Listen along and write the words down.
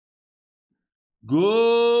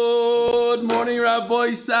Good morning,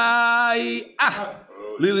 Rabbi Sai.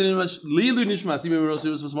 Lilu Nishmas, Ibn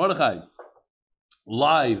Rosh Mordechai.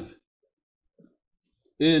 Live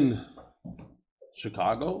in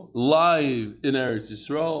Chicago, live in Eretz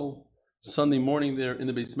Yisrael, Sunday morning there in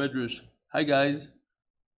the Beis Medrash. Hi, guys.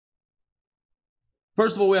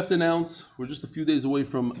 First of all, we have to announce we're just a few days away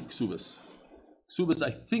from Ksubas. Ksubas, I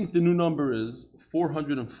think the new number is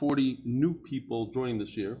 440 new people joining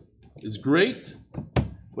this year. It's great,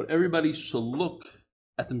 but everybody should look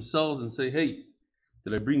at themselves and say, hey,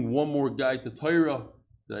 did I bring one more guy to Torah?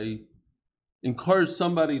 Did I encourage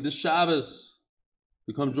somebody this Shabbos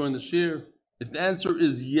to come join the shir? If the answer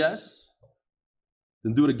is yes,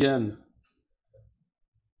 then do it again.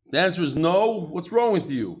 If the answer is no, what's wrong with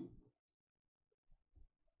you?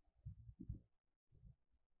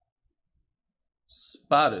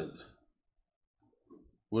 Spotted.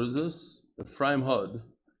 What is this? Ephraim Hud.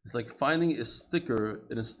 It's like finding a sticker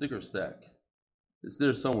in a sticker stack. It's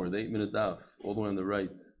there somewhere, the 8-minute daf, all the way on the right,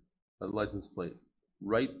 the license plate.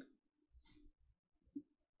 Right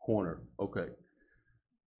corner. Okay.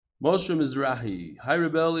 Moshe Mizrahi. Hi,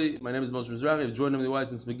 Rebelli. My name is Moshe Mizrahi. I've joined MDY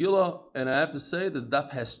since Megillah, and I have to say that daf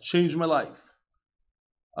has changed my life.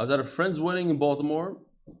 I was at a friend's wedding in Baltimore,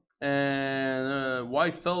 and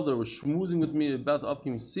wife Felder was schmoozing with me about the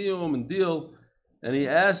upcoming Siyum and deal. And he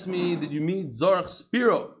asked me, did you meet Zarach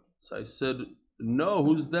Spiro? So I said, no,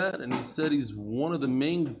 who's that? And he said, he's one of the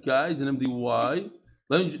main guys in MDY.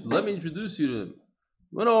 Let me introduce you to him.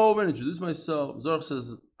 Went over and introduced myself. Zarach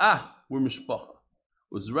says, we're Mishpacha.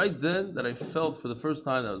 It was right then that I felt for the first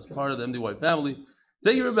time that I was part of the MDY family.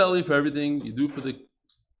 Thank you, Rebelli, for everything you do for the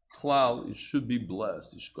Klal. You should be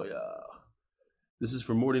blessed. Yishkoyach. This is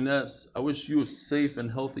for Morty Ness. I wish you a safe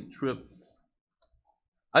and healthy trip.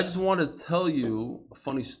 I just want to tell you a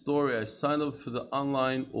funny story. I signed up for the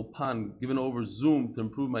online Ulpan given over Zoom to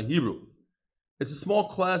improve my Hebrew. It's a small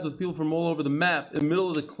class with people from all over the map. In the middle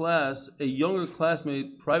of the class, a younger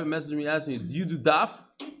classmate private messaged me asking me, do you do daf?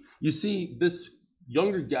 You see, this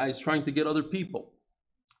younger guy is trying to get other people.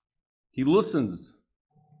 He listens.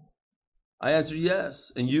 I answered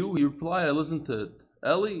yes. And you? He replied, I listened to it.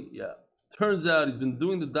 Eli? Yeah. Turns out he's been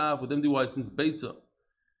doing the daf with MDY since Beitza.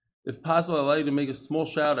 If possible, I'd like you to make a small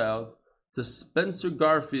shout out to Spencer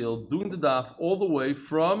Garfield doing the daf all the way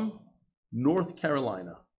from North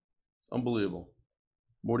Carolina. Unbelievable.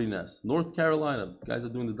 Morty Ness. North Carolina. Guys are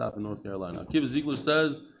doing the daf in North Carolina. Akiva Ziegler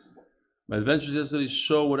says, my adventures yesterday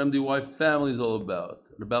show what MDY family is all about.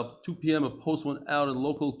 At about 2 p.m., a post went out in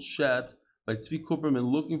local chat by Tzvi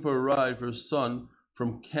Kupperman looking for a ride for his son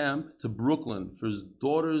from camp to Brooklyn for his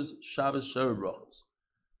daughter's Shabbos Sheva Brachos.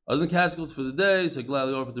 I was in Catskills for the day, so I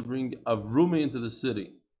gladly offered to bring Avrumi into the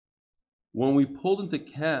city. When we pulled into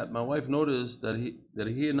camp, my wife noticed that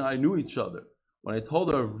he and I knew each other. When I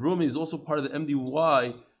told her Avrumi is also part of the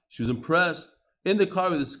MDY, she was impressed. In the car,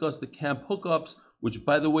 we discussed the camp hookups, which,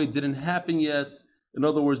 by the way, didn't happen yet. In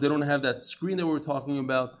other words, they don't have that screen that we were talking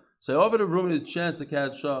about. So I offered Avrumi the chance to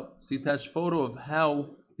catch up. See attached photo of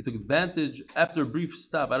how he took advantage after a brief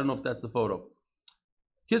stop. I don't know if that's the photo.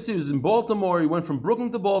 Kitsi was in Baltimore. He went from Brooklyn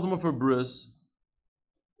to Baltimore for bris.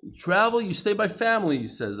 You travel, you stay by family,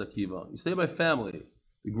 says Akiva. You stay by family.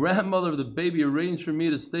 The grandmother of the baby arranged for me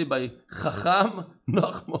to stay by Chacham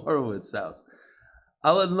Nachum Horowitz's house.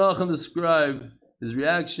 I'll let Nachum describe his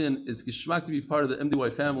reaction. It's geschmack to be part of the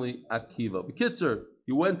MDY family, Akiva. But Kitzer,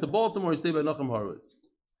 you went to Baltimore, you stayed by Nachum Horowitz.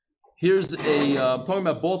 Here's I'm talking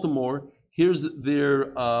about Baltimore. Here's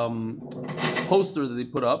their poster that they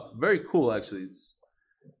put up. Very cool, actually. It's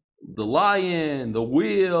the lion, the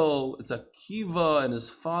wheel, it's Akiva and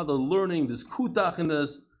his father learning this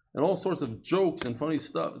kutachiness and all sorts of jokes and funny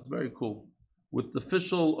stuff. It's very cool with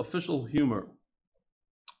official humor.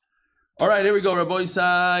 All right, here we go, Rabbi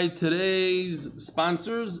Isai. Today's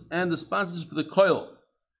sponsors and the sponsors for the Koil.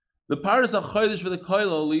 The Paras HaChodesh for the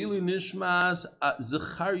Koil, Leili Nishmas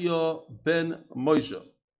Zecharia ben Moshe.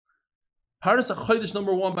 Paras HaChodesh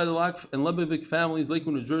number 1 by the Lak and Lebevik families,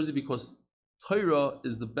 Lakewood, New Jersey, because Torah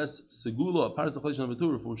is the best segula. Paras HaChodesh number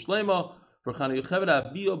 2 for Shlema, for Chana Yocheved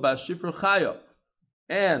Avio Bashifra Chaya.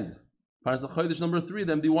 And Paras HaChodesh number 3,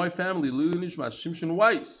 the MDY family, Lili Nishmas, Shimshon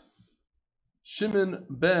Weiss, Shimon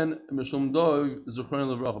ben Mishum Dov,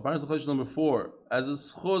 Zuchron Levracha. Paras HaChodesh number 4, as a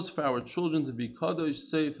schos for our children to be kadosh,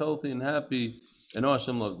 safe, healthy, and happy, and know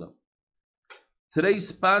Hashem loves them. Today's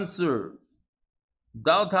sponsor,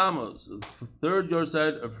 Dal Tamos, the third yard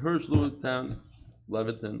side of Hirsch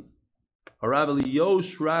Leviton. Harav Eliyahu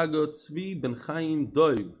Shrago Tzvi ben Chaim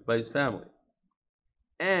Dov by his family,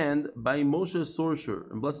 and by Moshe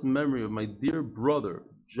Sorsher in blessed memory of my dear brother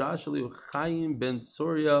Josh Eliyahu Chaim ben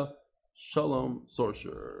Tzoria Shalom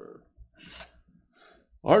Sorcerer.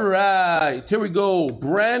 All right, here we go.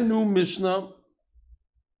 Brand new Mishnah.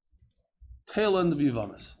 Tail end of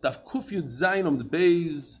Yivamis. Daf Kuf Yud Zayin the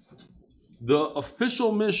Beis. The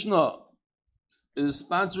official Mishnah is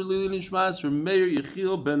sponsored Lili Nishmas from Meir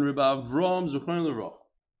Yechiel ben Reb Avram Zuchron Leroch.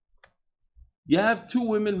 You have two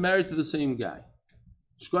women married to the same guy.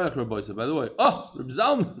 Shkoyach Rabbi said, by the way, Reb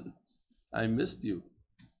Zalman, I missed you.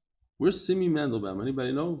 Where's Simi Mandelbaum?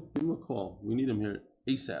 Anybody know? Give him a call. We need him here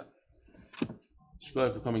ASAP.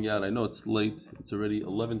 Shkoyach for coming out. I know it's late. It's already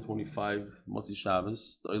 11:25. Motzi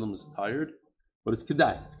Shabbos. The Olam is tired, but it's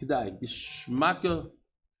Kedai. It's Kedai. Gishmaka.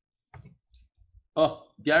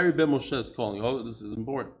 Gary Ben Moshe is calling. Oh, this is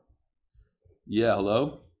important. Yeah,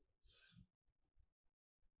 hello?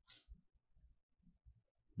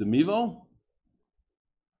 The Mivo?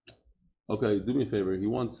 Okay, do me a favor. He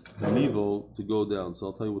wants the Mivo to go down, so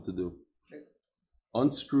I'll tell you what to do.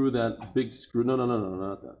 Unscrew that big screw. No,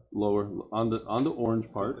 not that. Lower on the orange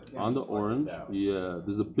part. On the orange. Yeah,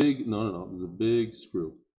 there's a big. No. There's a big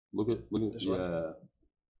screw. Look at. Yeah.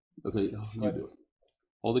 Okay, you do it.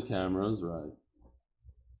 Hold the cameras right,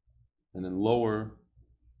 and then lower.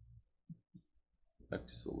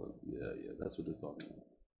 Excellent. Yeah. That's what they're talking about.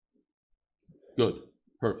 Good.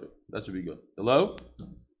 Perfect. That should be good. Hello?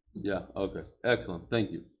 Yeah. Okay. Excellent.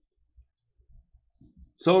 Thank you.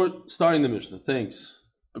 So we're starting the Mishnah. Thanks.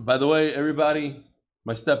 By the way, everybody,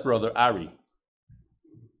 my stepbrother, Ari.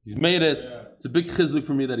 He's made it. Yeah. It's a big chizuk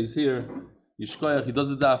for me that he's here. Yishkoyach, he does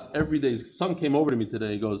the daf every day. His son came over to me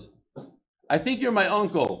today. He goes, I think you're my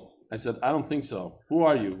uncle. I said, I don't think so. Who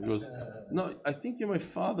are you? He goes, no, I think you're my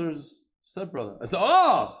father's stepbrother. I said,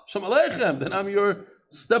 Shalom Aleichem. Then I'm your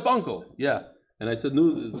step uncle. Yeah. And I said,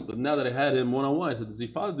 no, but now that I had him one-on-one, I said, does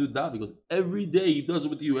your father do daf? He goes, every day. He does it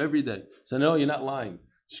with you every day. So no, you're not lying.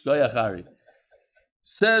 Shkoyach Ari.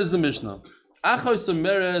 Says the Mishnah, Achos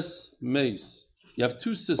Semeres Meis. You have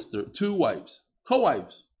two wives,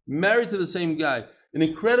 co-wives, married to the same guy. An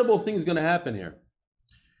incredible thing is going to happen here.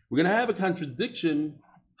 We're going to have a contradiction,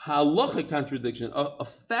 halacha contradiction, a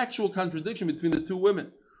factual contradiction between the two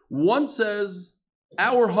women. One says,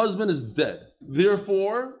 our husband is dead.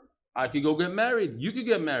 Therefore, I could go get married. You could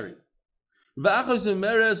get married. Another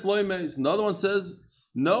one says,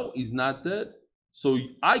 no, he's not dead. So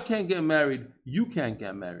I can't get married. You can't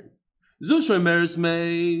get married.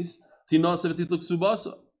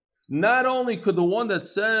 Not only could the one that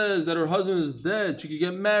says that her husband is dead, she could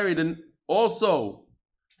get married and also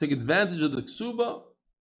take advantage of the ksuba.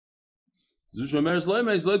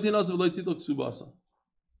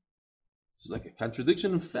 It's like a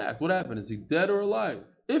contradiction in fact. What happened? Is he dead or alive?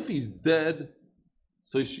 If he's dead,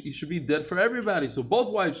 so he should be dead for everybody. So both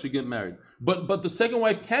wives should get married. But the second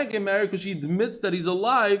wife can't get married because she admits that he's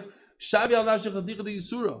alive. She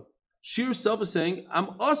herself is saying, I'm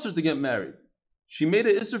usher to get married. She made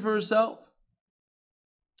an isser for herself.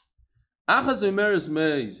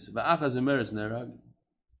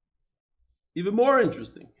 Even more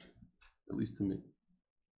interesting, at least to me.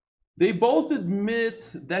 They both admit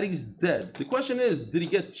that he's dead. The question is, did he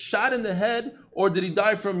get shot in the head or did he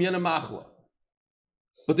die from Yena Machla?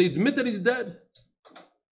 But they admit that he's dead.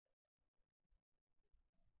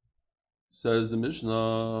 Says the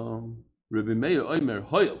Mishnah, Rabbi Meir Omer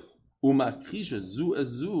Hoyel Umakhisha Zu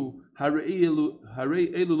Ezu Harei Elu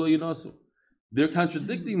Lo Yinasu. They're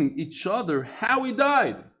contradicting each other how he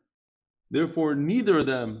died. Therefore, neither of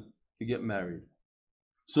them can get married.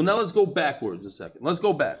 So now let's go backwards a second. Let's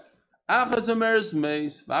go back. There's a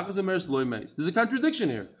contradiction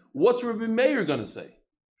here. What's Rabbi Meir going to say?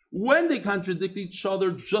 When they contradict each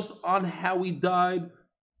other just on how he died,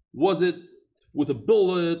 was it with a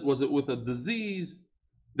bullet? Was it with a disease?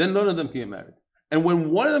 Then none of them can get married. And when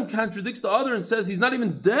one of them contradicts the other and says he's not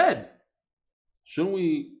even dead,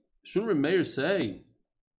 shouldn't Rabbi Meir say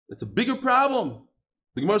it's a bigger problem?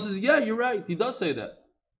 The Gemara says, yeah, you're right. He does say that.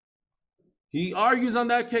 He argues on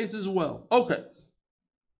that case as well. Okay.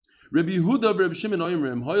 Rabbi Yehuda, Rabbi Shimon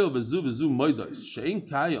Oimrim, Hoyel v'zu moidos shein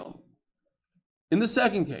kayom. In the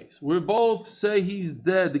second case, where both say he's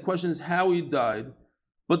dead, the question is how he died,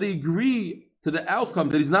 but they agree to the outcome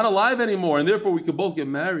that he's not alive anymore, and therefore we could both get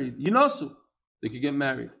married. Yinasu, they could get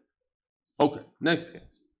married. Okay, next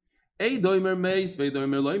case. Eidoimer meis,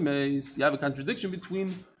 veidoimer loy meis. You have a contradiction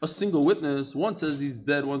between a single witness. One says he's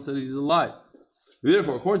dead, one says he's alive.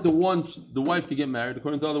 Therefore, according to one, the wife can get married.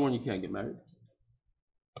 According to the other one, you can't get married.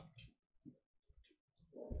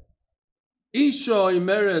 Isha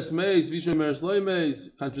imeres meis, visha imeres loy meis.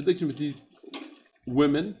 Contradiction between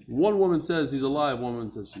women. One woman says he's alive, one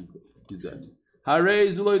woman says he's dead. Harei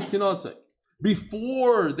zuloy kinasei.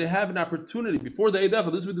 before they have an opportunity, before the Eid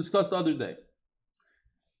Echad. This we discussed the other day.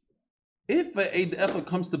 If an Eid Echad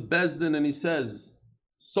comes to Bezdin and he says,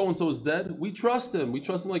 so-and-so is dead, we trust him. We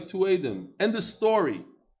trust him like two Eidim. End the story.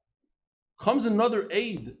 Comes another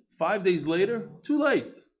Eid 5 days later, too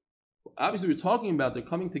late. Obviously, we're talking about they're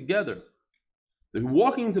coming together. They're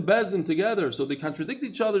walking into Bezdin together, so they contradict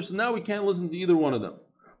each other, so now we can't listen to either one of them.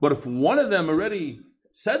 But if one of them already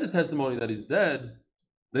said the testimony that he's dead,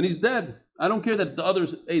 then he's dead. I don't care that the other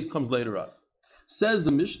Eid comes later on. Says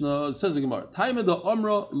the Mishnah, says the Gemara, Taime the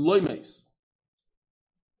Amra loymeis.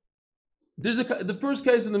 The first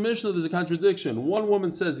case in the Mishnah, there's a contradiction. One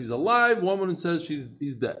woman says he's alive, one woman says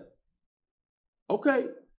he's dead. Okay.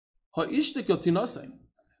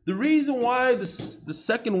 The reason why the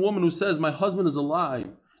second woman who says my husband is alive,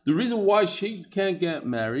 the reason why she can't get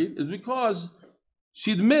married is because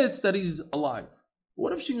she admits that he's alive.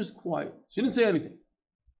 What if she was quiet? She didn't say anything.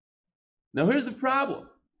 Now here's the problem.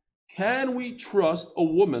 Can we trust a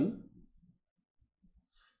woman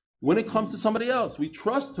when it comes to somebody else? We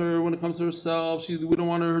trust her when it comes to herself. We don't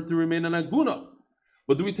want her to remain an aguna.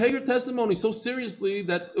 But do we take her testimony so seriously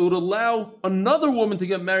that it would allow another woman to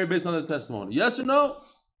get married based on the testimony? Yes or no?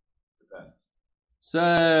 Okay.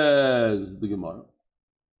 Says the Gemara.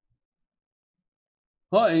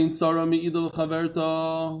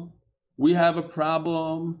 We have a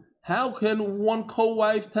problem. How can one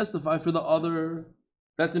co-wife testify for the other?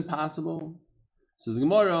 That's impossible. Says the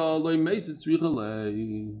Gemara,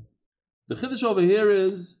 the chiddush over here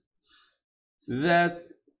is that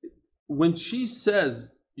when she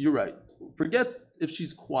says, you're right, forget if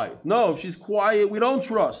she's quiet. No, if she's quiet, we don't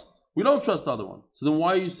trust. We don't trust the other one. So then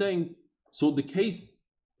why are you saying, so the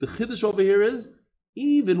chiddush over here is,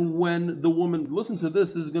 even when the woman, listen to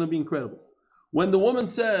this is going to be incredible. When the woman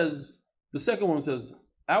says, the second woman says,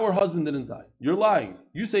 our husband didn't die. You're lying.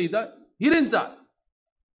 You say he died. He didn't die.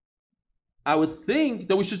 I would think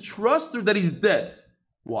that we should trust her that he's dead.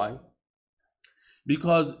 Why?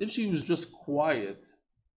 Because if she was just quiet,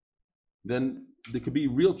 then there could be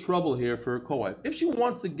real trouble here for her co-wife. If she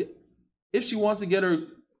wants to get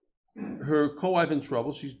her co-wife in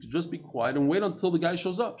trouble, she should just be quiet and wait until the guy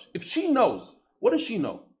shows up. If she knows, what does she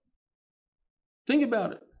know? Think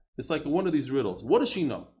about it. It's like one of these riddles. What does she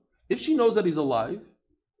know? If she knows that he's alive,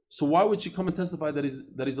 so why would she come and testify that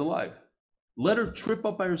he's alive? Let her trip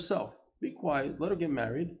up by herself. Be quiet. Let her get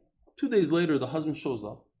married. 2 days later, the husband shows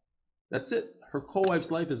up. That's it. Her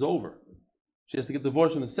co-wife's life is over. She has to get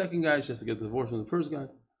divorced from the second guy. She has to get divorced from the first guy.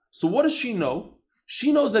 So what does she know?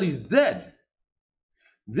 She knows that he's dead.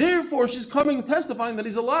 Therefore, she's coming and testifying that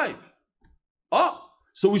he's alive.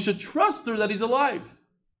 So we should trust her that he's alive.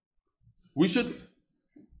 We should,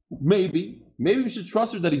 maybe we should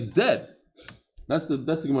trust her that he's dead. That's the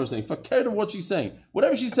Gemara saying. If I care to what she's saying,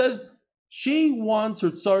 whatever she says, she wants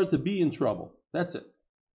her tsar to be in trouble. That's it.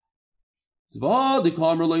 So why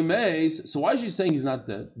is she saying he's not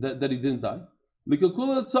dead, that he didn't die?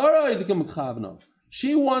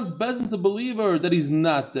 She wants Bezdin to believe her that he's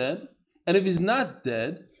not dead, and if he's not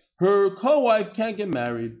dead, her co-wife can't get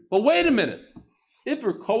married. But wait a minute. If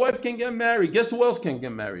her co-wife can't get married, guess who else can't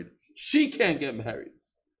get married? She can't get married.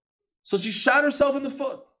 So she shot herself in the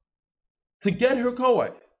foot to get her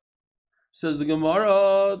co-wife. Says the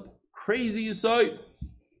Gemara, crazy aside.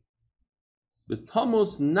 The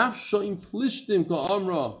Tamus nafsha im plishtim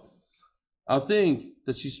ka'amra. I think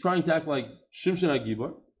that she's trying to act like Shimshon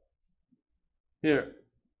HaGibor. Here,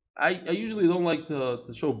 I usually don't like to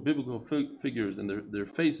show biblical figures and their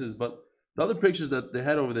faces, but the other pictures that they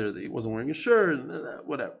had over there, he wasn't wearing a shirt,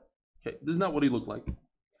 whatever. Okay, this is not what he looked like.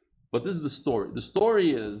 But this is the story. The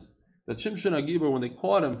story is that Shimshon HaGibor, when they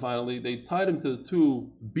caught him finally, they tied him to the two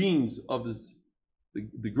beams of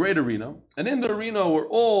the great arena. And in the arena were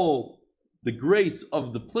all the greats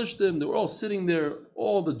of the Plishtim. They were all sitting there,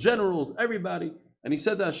 all the generals, everybody. And he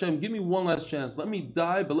said to Hashem, give me one last chance. Let me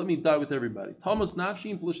die, but let me die with everybody. Thomas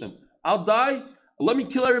Nafshi and Plishtim. I'll die, let me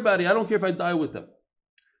kill everybody. I don't care if I die with them.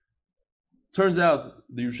 Turns out,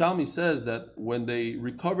 the Yerushalmi says that when they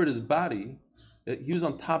recovered his body, he was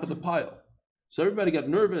on top of the pile. So everybody got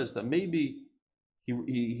nervous that maybe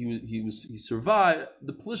he survived.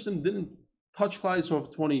 The Plishtim didn't touch Klal Yisrael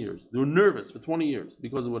for 20 years. They were nervous for 20 years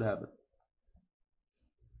because of what happened.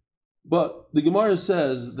 But the Gemara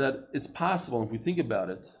says that it's possible, if we think about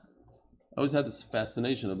it. I always had this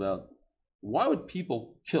fascination about why would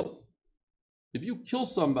people kill? If you kill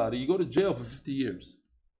somebody, you go to jail for 50 years.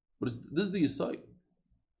 But this is the Yisai.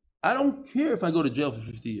 I don't care if I go to jail for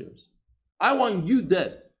 50 years. I want you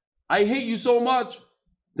dead. I hate you so much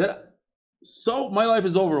that my life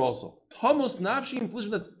is over also. Tamos nafshi and plishim,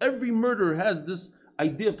 that's every murderer has this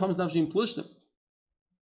idea of Tamas Nafshi and Plishtim.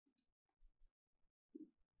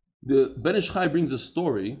 The Ben Ish Chai brings a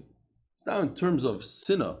story. It's now in terms of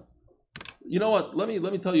sinna. You know what? Let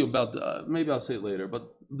me tell you about. Maybe I'll say it later. But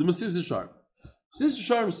the Mesilas Yesharim. Mesilas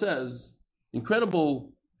Yesharim says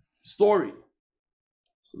incredible story.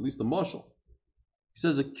 So at least the mashal. He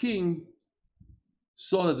says a king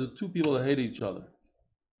saw that there were two people that hated each other.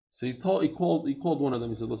 So he called one of them.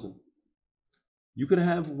 He said, "Listen, you can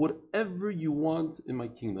have whatever you want in my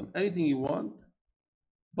kingdom, anything you want,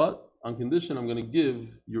 but on condition I'm going to give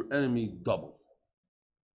your enemy double."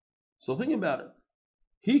 So think about it.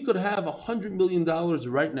 He could have $100 million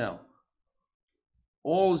right now.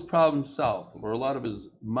 All his problems solved, or a lot of his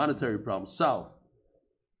monetary problems solved.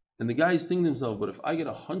 And the guy is thinking to himself, but if I get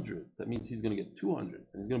 100, that means he's going to get 200.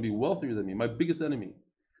 And he's going to be wealthier than me, my biggest enemy.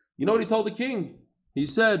 You know what he told the king? He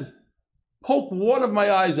said, "Poke one of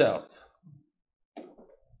my eyes out."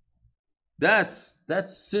 That's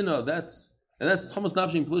sinna. That's Tamas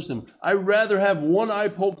Nafshi and Plishtim. I'd rather have one eye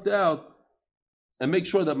poked out and make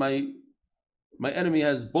sure that my enemy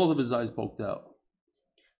has both of his eyes poked out.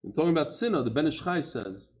 And talking about sinna, the Ben Ish Chai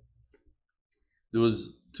says there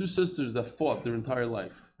was two sisters that fought their entire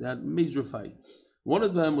life. They had a major fight. One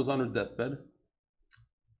of them was on her deathbed,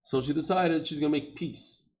 so she decided she's going to make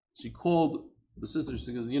peace. She called the sister.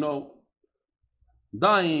 She goes, I'm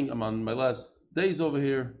dying. I'm on my last days over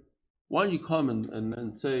here. Why don't you come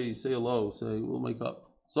and say hello, say we'll make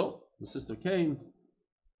up. So the sister came,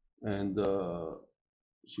 and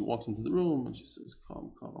she walks into the room, and she says,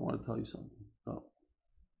 come, I want to tell you something. Come.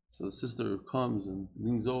 So the sister comes and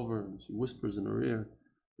leans over, and she whispers in her ear.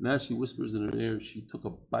 And as she whispers in her ear, she took a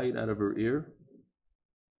bite out of her ear.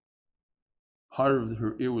 Part of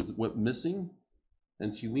her ear went missing,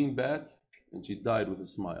 and she leaned back, and she died with a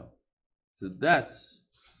smile. So that's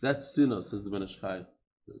sinna, says the Ben Ish Chai.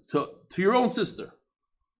 To your own sister.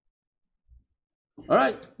 All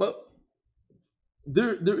right, but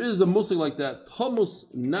there is a muslim like that. Tamas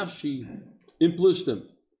Nafshi in Plishtim.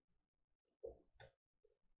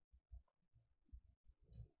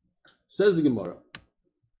 Says the Gemara.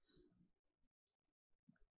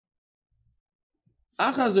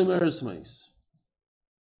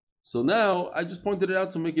 So now I just pointed it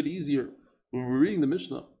out to make it easier when we're reading the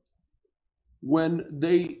Mishnah. When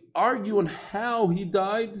they argue on how he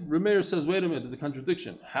died, Rameir says, wait a minute, there's a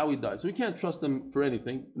contradiction. How he died. So we can't trust them for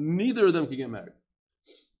anything. Neither of them can get married.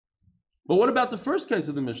 But what about the first case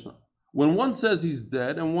of the Mishnah? When one says he's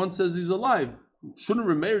dead and one says he's alive, shouldn't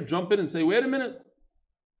Rameir jump in and say, wait a minute,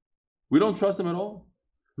 we don't trust him at all?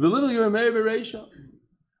 Rameir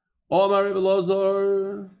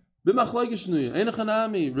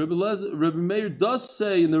does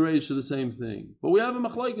say in the Reisha the same thing. But we have a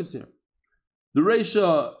machlokes here. The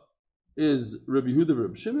Reisha is Rabbi Yehuda,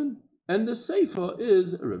 Rabbi Shimon, and the Seifa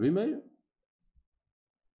is Rabbi Meir.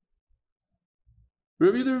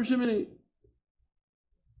 Rabbi Yehuda, Rabbi Shimon.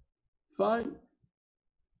 Fine.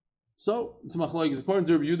 So it's machlokes. According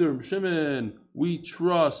to Rabbi Yehuda, Rabbi Shimon, we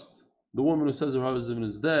trust the woman who says her husband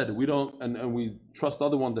is dead. We don't, and we trust the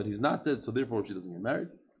other one that he's not dead, so therefore she doesn't get married.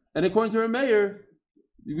 And according to Rabbi Meir,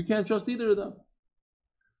 we can't trust either of them.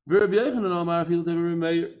 Rabbi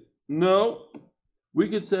Meir. No, we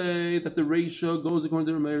could say that the Reisha goes according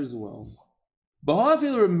to Rameir as well. But how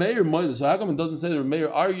feel Rameir? So how come it doesn't say that Rameir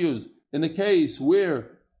argues in the case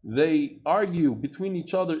where they argue between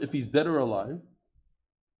each other if he's dead or alive?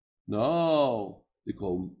 No, they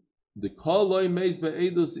call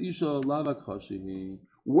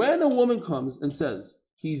when a woman comes and says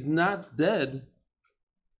he's not dead,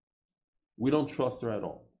 we don't trust her at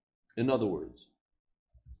all. In other words,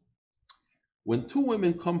 when two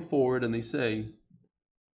women come forward and they say,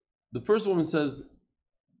 the first woman says,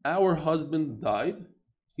 our husband died.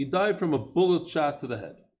 He died from a bullet shot to the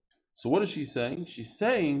head. So what is she saying? She's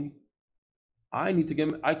saying, I can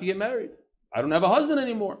get married. I don't have a husband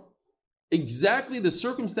anymore. Exactly the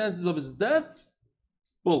circumstances of his death,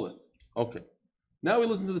 bullet. Okay. Now we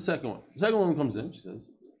listen to the second one. The second woman comes in. She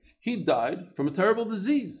says, he died from a terrible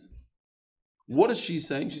disease. What is she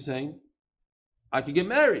saying? She's saying, I could get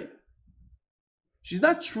married. She's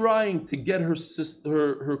not trying to get her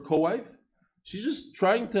sister, her co-wife. She's just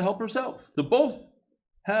trying to help herself. They both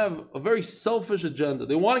have a very selfish agenda.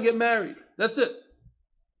 They want to get married. That's it.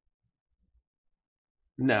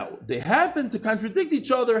 Now, they happen to contradict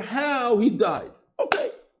each other how he died.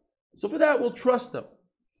 Okay. So for that, we'll trust them.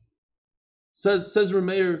 Says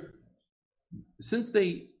Rameir, since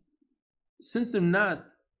they're not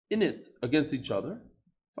in it against each other,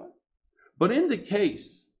 fine. But in the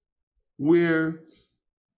case where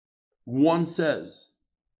one says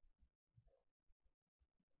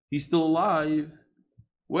he's still alive,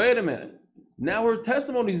 Wait a minute. Now her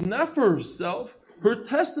testimony is not for herself. Her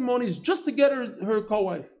testimony is just to get her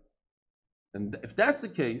co-wife. And if that's the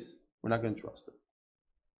case, we're not going to trust her.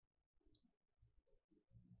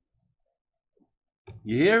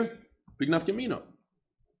 You hear? Big nafkamina.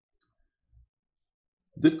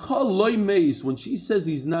 The kol loy meis, when she says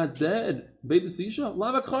he's not dead, we're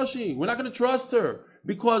not going to trust her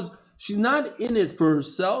because she's not in it for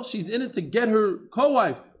herself. She's in it to get her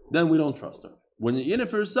co-wife. Then we don't trust her. When you're in it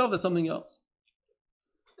for yourself, that's something else.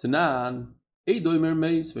 Tanan, in the end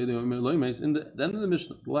of the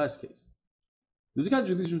Mishnah, the last case, there's a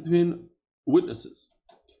contradiction between witnesses.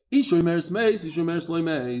 She shouldn't get married.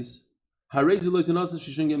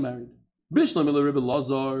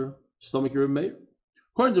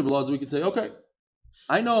 According to Rebbe Lazar, we could say, okay,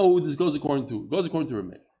 I know who this goes according to. It goes according to Rebbe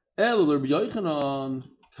Meir.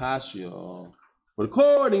 But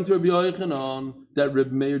according to Rebbe Yochanan, that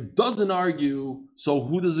Rebbe Meir doesn't argue, so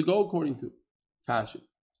who does it go according to? Kashi.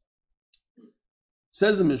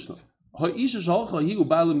 Says the Mishnah. Official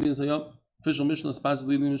Mishnah, sponsored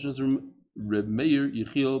leading Mishnah, is Rebbe Meir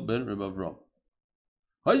Yechiel ben Rebbe Avram.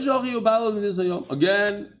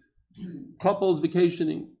 Again, couples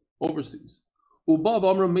vacationing overseas. Ubav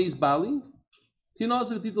Amra Meis Bali,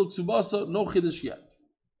 Tinasav Titel Tsubasa, no Chiddush yet.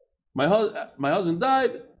 My husband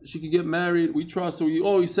died, she could get married, we trust her. We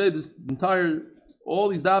always say this all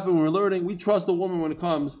these dapping we're learning, we trust a woman when it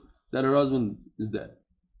comes that her husband is dead.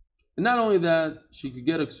 And not only that, she could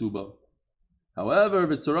get a ksuba. However,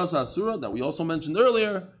 Vitzaras Asura, that we also mentioned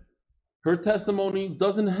earlier, her testimony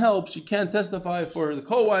doesn't help. She can't testify for the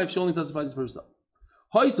co-wife, she only testifies for herself.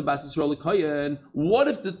 What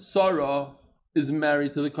if the tzara is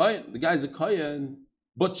married to the kohen? The guy's a kohen,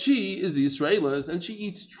 but she is Israelis and she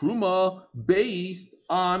eats truma based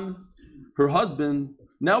on her husband.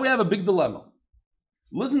 Now we have a big dilemma.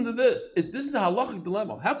 Listen to this. This is a halachic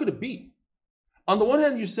dilemma. How could it be? On the one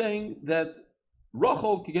hand, you're saying that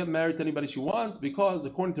Rachel can get married to anybody she wants because,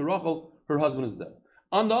 according to Rachel, her husband is dead.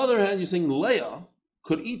 On the other hand, you're saying Leah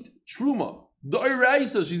could eat truma. The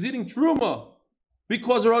Iraisa, she's eating truma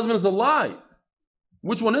because her husband is alive.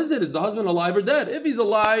 Which one is it? Is the husband alive or dead? If he's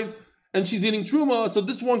alive and she's eating truma, so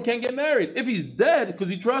this one can't get married. If he's dead because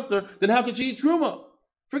he trusts her, then how can she eat truma?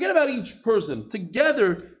 Forget about each person.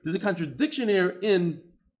 Together, there's a contradiction here in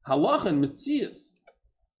halacha and mitzias.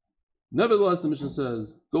 Nevertheless, the Mishnah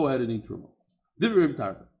says, go ahead and eat truma. This is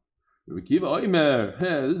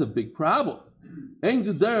a big problem.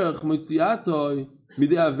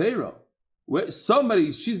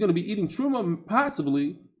 Somebody, she's going to be eating truma,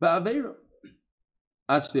 possibly ba'aveira.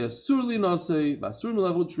 This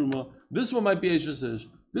one might be Eishes.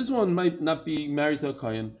 This one might not be married to a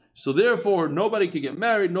kohen. So therefore, nobody can get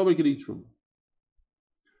married, nobody can eat truma.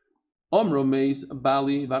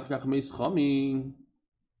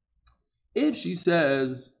 If she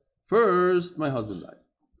says, first my husband died,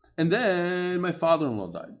 and then my father-in-law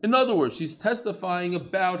died. In other words, she's testifying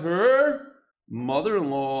about her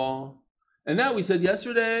mother-in-law. And now we said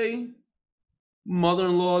yesterday,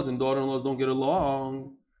 mother-in-laws and daughter-in-laws don't get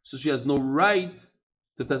along, so she has no right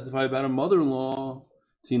to testify about her mother-in-law.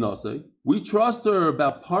 Tinase, we trust her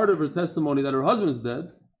about part of her testimony that her husband is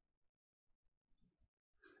dead.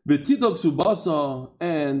 B'tidok subasa,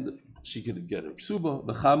 and she could get her ksuba.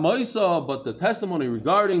 B'chamoisa, but the testimony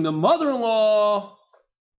regarding the mother-in-law,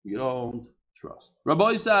 we don't trust.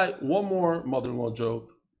 Rabbi Isai, one more mother-in-law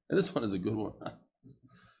joke, and this one is a good one.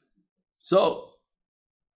 So,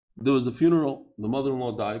 there was a funeral, the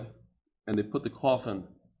mother-in-law died, and they put the coffin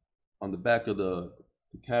on the back of the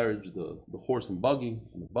carriage, the horse and the buggy,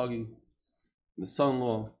 and the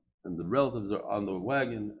son-in-law and the relatives are on the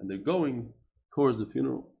wagon, and they're going towards the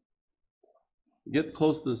funeral. Get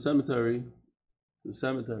close to the cemetery,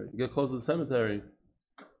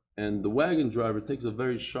 and the wagon driver takes a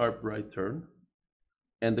very sharp right turn,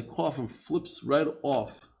 and the coffin flips right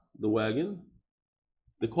off the wagon.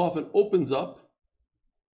 The coffin opens up.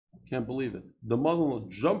 Can't believe it. The mother-in-law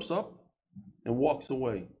jumps up and walks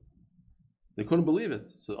away. They couldn't believe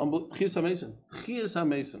it. So, Chiyas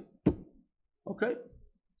HaMesim. Okay.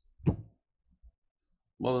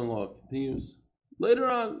 Mother-in-law continues. Later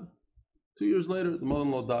on, 2 years later, the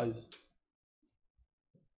mother-in-law dies.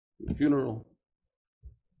 The funeral.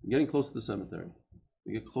 Getting close to the cemetery.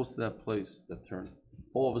 They get close to that place, that turn.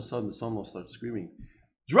 All of a sudden, the son-in-law starts screaming,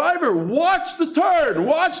 "Driver, watch the turn!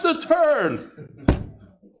 Watch the turn!"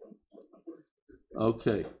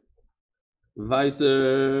 Okay.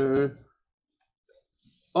 Weiter.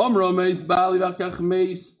 Where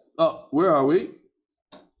are we?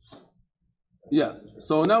 Yeah.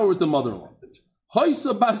 So now we're with the mother-in-law.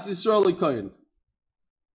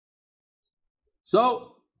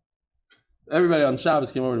 So everybody on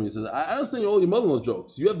Shabbos came over to me and said, I understand all your mother-in-law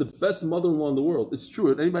jokes. You have the best mother-in-law in the world. It's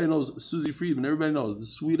true. Anybody knows Susie Friedman, everybody knows, the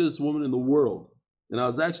sweetest woman in the world. And I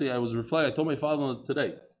was reflecting, I told my father-in-law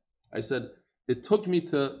today, I said, it took me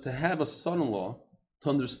to have a son-in-law to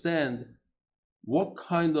understand what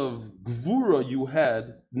kind of gvura you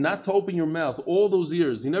had not to open your mouth all those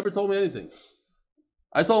years. He never told me anything.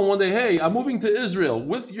 I told him one day, hey, I'm moving to Israel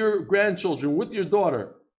with your grandchildren, with your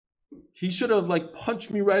daughter. He should have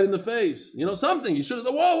punched me right in the face. Something. He should have,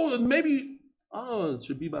 whoa, maybe, it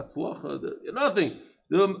should be batzlacha. Nothing.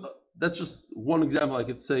 That's just one example I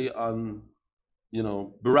could say on,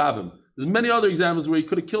 Barabim. There's many other examples where he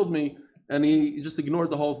could have killed me and he just ignored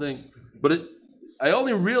the whole thing. But I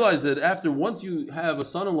only realized that once you have a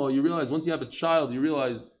son-in-law, you realize, once you have a child, you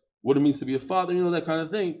realize what it means to be a father, that kind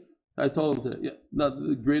of thing. I told him today, not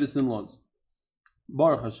the greatest in-laws.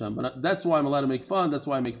 Baruch Hashem. But that's why I'm allowed to make fun. That's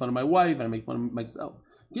why I make fun of my wife and I make fun of myself.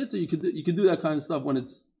 So you could do that kind of stuff when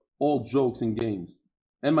it's all jokes and games.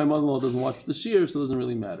 And my mother-in-law doesn't watch the shir, so it doesn't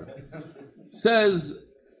really matter. Says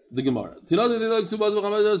the Gemara.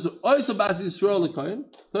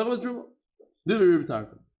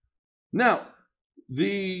 Now,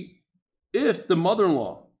 if the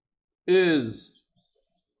mother-in-law is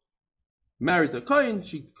married to a kohen,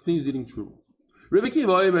 she continues eating truma.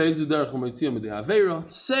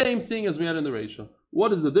 Same thing as we had in the Reisha.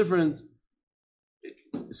 What is the difference?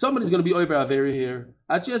 Somebody's going to be over Avera here.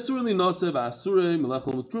 You have to be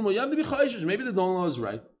chayshish. Maybe the daughter-in-law is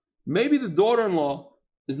right. Maybe the daughter-in-law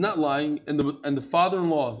is not lying, and the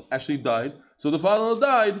father-in-law actually died. So the father-in-law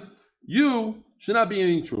died. You should not be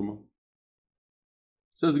eating truma.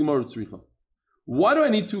 Says the Gemara Tzricha. Why do I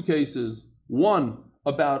need two cases? One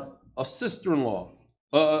about a sister-in-law,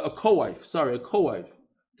 a co-wife,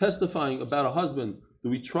 testifying about a husband. Do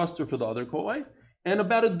we trust her for the other co-wife? And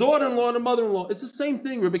about a daughter-in-law and a mother-in-law. It's the same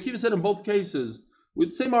thing. Rebbe Kiva said in both cases, with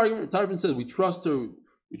the same argument, Tarfon said, we trust her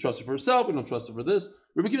for herself, we don't trust her for this.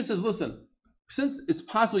 Rebbe Kiva says, listen, since it's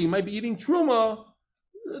possible you might be eating truma,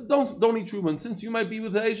 don't eat truma. And since you might be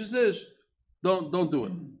with the Eishes Ish, don't do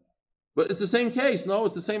it. But it's the same case, no?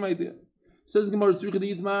 It's the same idea. Says Gemara, if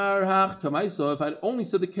I only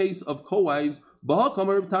said the case of co-wives, the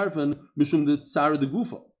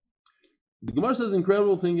Gemara says an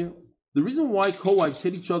incredible thing here. The reason why co-wives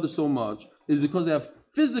hate each other so much is because they have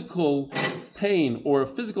physical pain, or a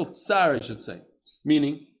physical tsar, I should say.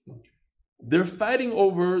 Meaning, they're fighting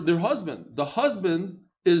over their husband. The husband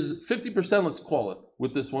is 50%, let's call it,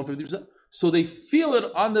 with this one 50%. So they feel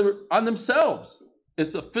it on themselves.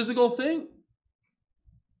 It's a physical thing.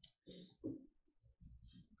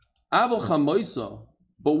 But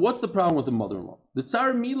what's the problem with the mother-in-law? The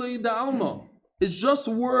tsar milei da alma. It's just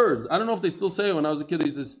words. I don't know if they still say it. When I was a kid, they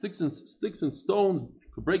said sticks and stones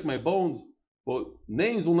could break my bones, but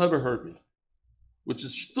names will never hurt me. Which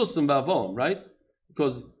is shtus and bavom, right?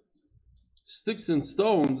 Because sticks and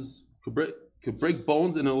stones could break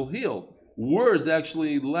bones and it'll heal. Words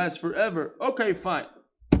actually last forever. Okay, fine.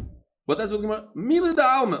 But that's what milei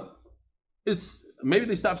da alma. Maybe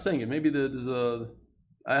they stopped saying it. Maybe there's a.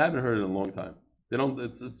 I haven't heard it in a long time. They don't.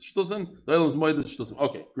 It's shtusen.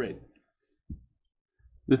 Okay, great.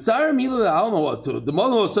 The tsar milei da alma. The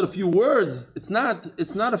mother said a few words. It's not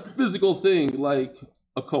a physical thing like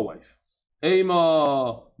a co-wife.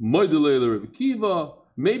 Ema moidele Rebbe Kiva.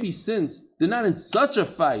 Maybe since they're not in such a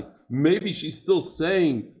fight, maybe she's still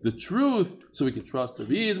saying the truth, so we can trust her.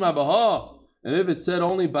 And if it's said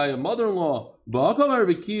only by a mother-in-law,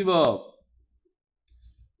 Rebbe Kiva,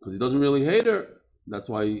 because he doesn't really hate her. That's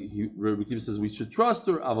why Rebbe Kiva says we should trust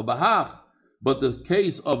her. But the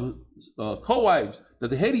case of co-wives, that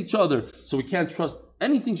they hate each other, so we can't trust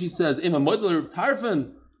anything she says.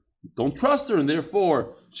 Don't trust her, and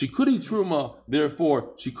therefore she could eat truma.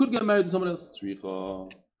 Therefore she could get married to someone else. The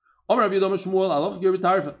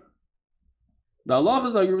Allah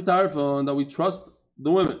is like Rebbe Tarfon, that we trust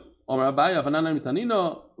the women. We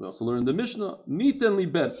also learn in the Mishnah. We're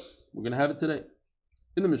going to have it today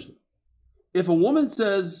in the Mishnah. If a woman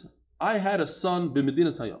says, I had a son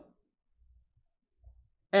b'medinas hayam,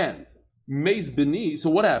 and meis b'ni, so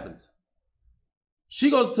what happens? She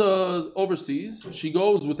goes to overseas, she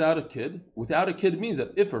goes without a kid. Without a kid means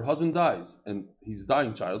that if her husband dies, and he's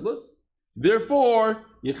dying childless, therefore,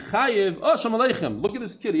 yechayev, shalom aleichem, look at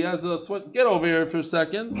this kid, he has a sweat, get over here for a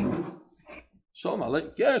second. Shalom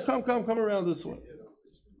aleichem, yeah, come around this way.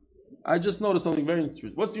 I just noticed something very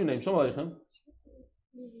interesting. What's your name? Shalom aleichem.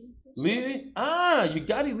 Levi? You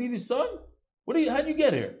got it, Levi's son? How'd you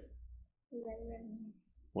get here?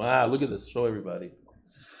 Wow, look at this. Show everybody.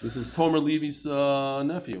 This is Tomer Levi's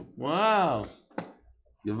nephew. Wow.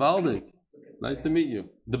 Gewaldig. Nice to meet you.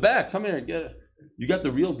 The back, come here. Get it. You got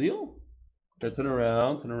the real deal? Okay, turn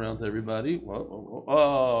around to everybody. Whoa, whoa, whoa.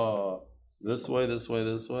 Oh, this way.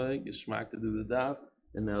 Geschmack to do the daf.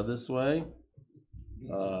 And now this way.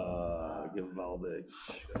 Gewaldig.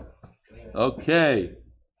 Okay.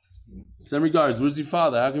 Send regards. Where's your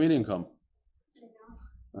father? How come he didn't come?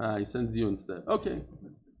 He sends you instead. Okay.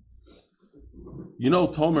 You know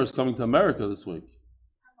Tomer is coming to America this week.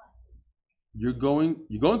 You're going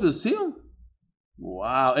to see him?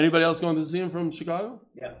 Wow. Anybody else going to see him from Chicago?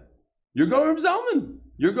 Yeah. You're going from Zalman.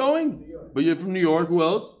 You're going? But you're from New York. Who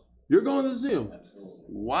else? You're going to see him. Absolutely.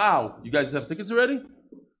 Wow. You guys have tickets already?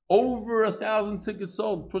 Over 1,000 tickets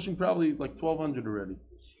sold, pushing probably like 1,200 already.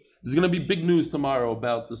 There's going to be big news tomorrow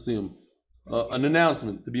about the Siyum. An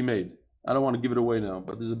announcement to be made. I don't want to give it away now,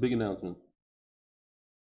 but there's a big announcement.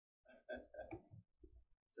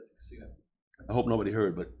 I hope nobody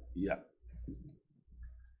heard, but yeah.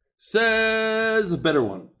 Says a better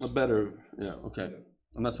one. Yeah, okay.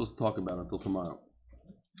 I'm not supposed to talk about it until tomorrow.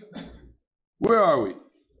 Where are we?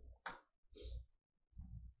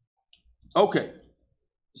 Okay.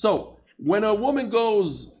 So, when a woman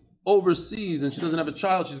goes overseas and she doesn't have a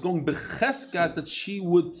child, she's going becheskas that she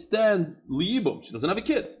would stand liyibum. She doesn't have a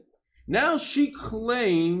kid. Now she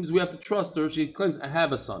claims, we have to trust her, she claims, I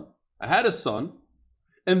have a son. I had a son,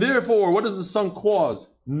 and therefore, what does the son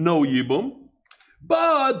cause? No yibum.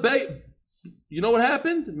 But, you know what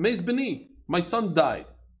happened? Meis beni, my son died.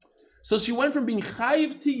 So she went from being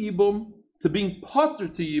chayiv to yibum, to being potter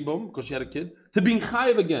to yibum, because she had a kid, to being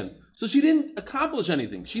chayiv again. So she didn't accomplish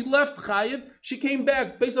anything. She left chayiv, she came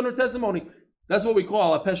back based on her testimony. That's what we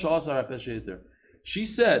call apesha asar, apesha yiter. She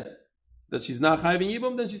said that she's not chayiv in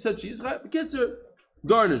yibum, then she said she's chayiv. Kids are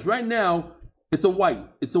garnished. Right now, it's a white,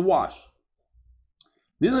 it's a wash.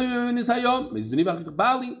 But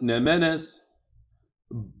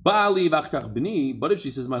if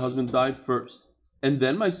she says my husband died first, and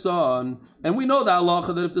then my son, and we know the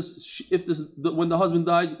halacha that when the husband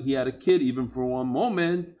died, he had a kid even for one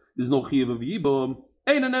moment, there's no chiyuv of yibum.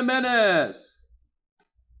 Ein nemenes.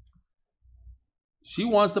 She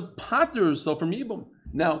wants to pater herself from yibum.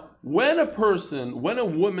 Now, when a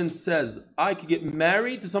woman says, I could get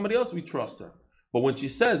married to somebody else, we trust her. But when she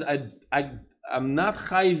says, I'm not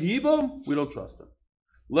chayiv yibum, we don't trust her.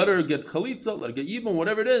 Let her get chalitza, let her get yibum,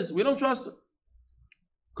 whatever it is, we don't trust her.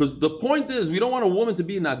 Because the point is, we don't want a woman to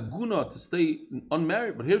be naguna, to stay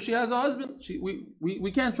unmarried. But here she has a husband.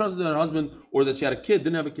 We can't trust that her husband, or that she had a kid,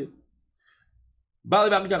 didn't have a kid. But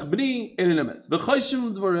we have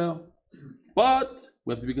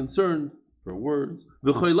to be concerned for her words.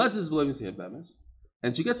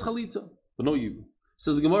 And she gets chalitza, but no yibum.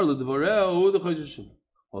 Says the Gemara,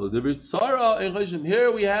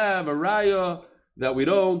 here we have a raya that we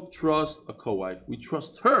don't trust a co-wife. We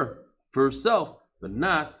trust her for herself, but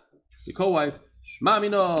not the co-wife.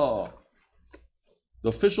 Shmamino. The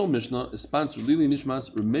official Mishnah is sponsored Lili Nishmas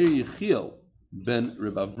Remeir Yechiel ben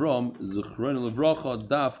Reb Avram Zichron Levracha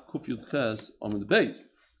Daf Kuf Yud Ches Amud Beis.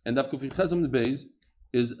 And Daf Kuf Yud Ches Amud Beis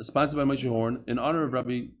is sponsored by Moshe Horn in honor of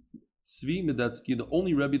Rabbi Tzvi Medetsky, the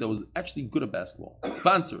only Rebbe that was actually good at basketball.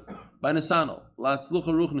 Sponsored by Nesano, Latzlucha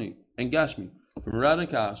Ruchni, and Gashmi from Rad and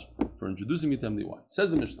Kash for introducing me to MDY. Says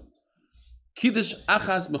the Mishnah, Kiddush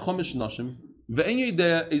Achas Mechomish Nashim Ve'en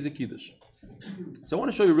Yodea is a Kiddush. So I want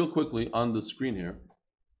to show you real quickly on the screen here.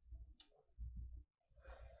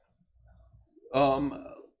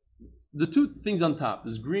 The two things on top,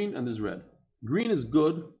 there's green and there's red. Green is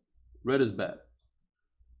good, red is bad.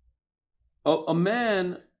 A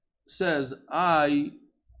man says, I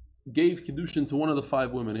gave Kiddushin to one of the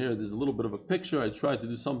 5 women. Here, there's a little bit of a picture. I tried to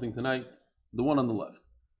do something tonight. The one on the left.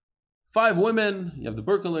 5 women, you have the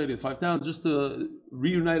Burka lady, 5 towns, just to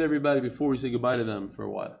reunite everybody before we say goodbye to them for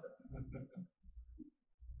a while.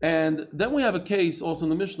 And then we have a case also in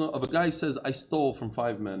the Mishnah of a guy who says, I stole from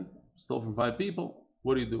 5 men, stole from 5 people.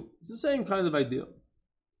 What do? It's the same kind of idea.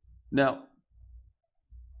 Now,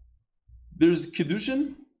 there's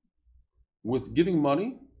Kiddushin with giving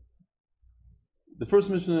money. The first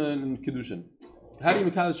Mishnah in Kiddushin. How do you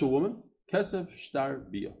Mekadosh a woman? Kesef, Shtar,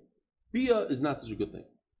 Bia. Bia is not such a good thing.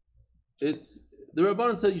 It's the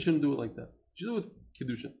Rabbanan said you shouldn't do it like that. You should do it with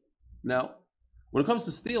Kiddushin. Now, when it comes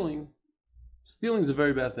to stealing is a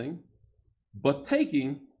very bad thing. But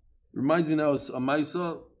taking reminds me now of a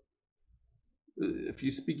Maisa. If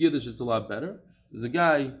you speak Yiddish, it's a lot better. There's a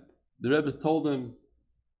guy, the Rebbe told him,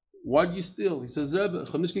 why did you steal? He says, Rebbe,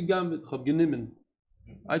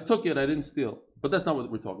 I took it, I didn't steal. But that's not what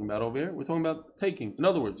we're talking about over here. We're talking about taking. In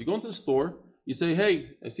other words, you go into the store, you say,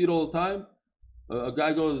 hey, I see it all the time. A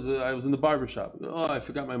guy goes, I was in the barber shop. Oh, I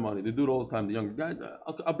forgot my money. They do it all the time, the younger guys.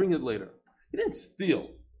 I'll bring it later. He didn't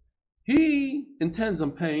steal. He intends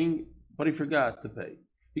on paying, but he forgot to pay.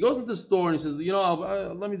 He goes into the store and he says,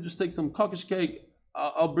 let me just take some cookish cake.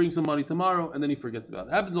 I'll bring some money tomorrow, and then he forgets about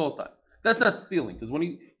it. It happens all the time. That's not stealing, because when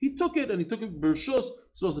he took it and he took it b'rshus, he's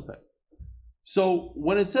supposed to pay. So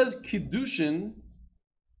when it says kiddushin,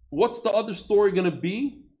 what's the other story going to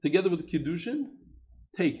be together with the kiddushin?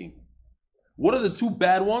 Taking. What are the two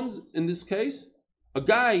bad ones in this case? A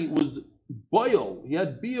guy was boil. He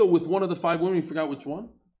had bio with one of the 5 women. He forgot which one,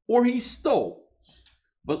 or he stole.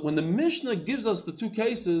 But when the Mishnah gives us the two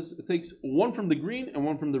cases, it takes one from the green and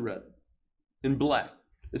one from the red. In black.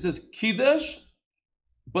 It says Kiddush,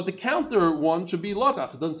 but the counter one should be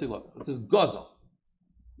Lakach. It doesn't say Lakach. It says Gaza.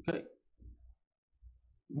 Okay.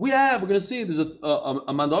 We're going to see there's a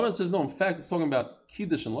Mandama that says, no, in fact, it's talking about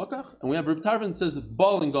Kiddush and Lakach. And we have Reb Tarfon that says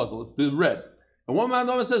Baal and Gaza. It's the red. And one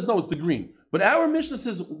Mandama says, no, it's the green. But our Mishnah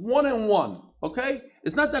says 1 and 1. Okay?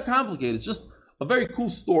 It's not that complicated. It's just a very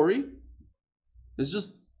cool story. It's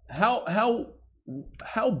just how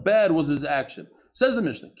bad was his action. Says the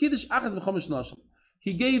Mishnah, Kiddush achas b'chomish nashim.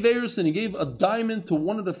 He gave Erusin and he gave a diamond to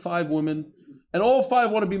one of the 5 women, and all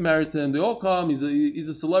 5 want to be married to him. They all come, he's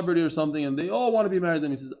a celebrity or something, and they all want to be married to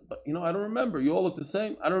him. He says, I don't remember. You all look the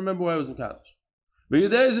same. I don't remember why I was in Kaddish.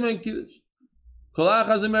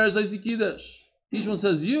 Each one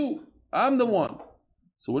says, you, I'm the one.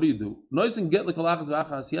 So what do you do? He has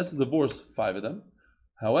to divorce 5 of them.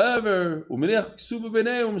 However, if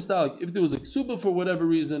there was a ksuba for whatever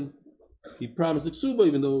reason, he promised a ksuba,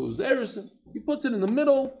 even though it was Erison. He puts it in the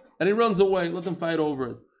middle and he runs away. Let them fight over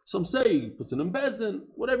it. Some say he puts it in bezin,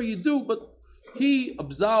 whatever you do, but he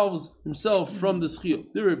absolves himself from the schiyuv.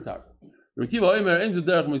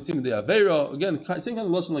 Again, same kind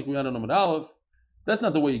of lesson like we had on Amud Aleph. That's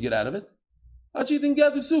not the way you get out of it. Actually, you didn't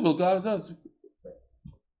get the ksuba.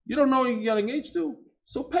 You don't know you got engaged to,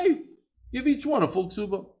 so pay. Give each one a full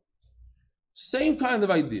ksuba. Same kind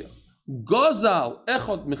of idea. Gazal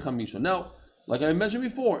echot mechamisha. Now, like I mentioned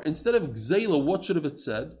before, instead of gzela, what should have it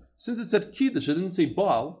said? Since it said kiddush, it didn't say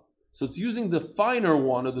baal, so it's using the finer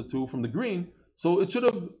one of the two from the green. So it should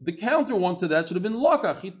have, the counter one to that should have been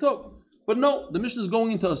lakach. He took, but no, the Mishnah is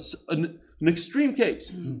going into an extreme case.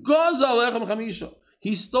 Gazal echot mechamisha.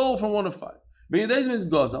 He stole from one of 5. Be'yadeiz means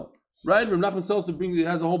gazal, right? Rav Nachman Seltzer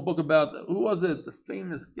has a whole book about who was it? The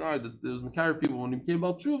famous guy that there was Makar people when he came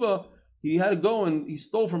about tshuva. He had to go and he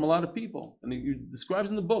stole from a lot of people. And he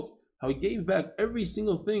describes in the book how he gave back every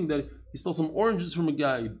single thing. That he stole some oranges from a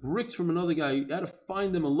guy, bricks from another guy. He had to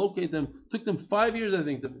find them and locate them. It took them 5 years, I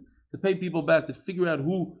think, to pay people back, to figure out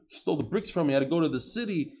who he stole the bricks from. He had to go to the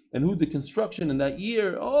city and who did construction in that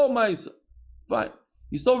year. Oh my, fine.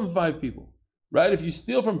 He stole from 5 people, right? If you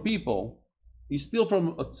steal from people, you steal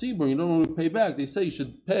from a tzibur, you don't want to pay back. They say you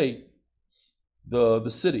should pay the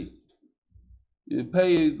city. You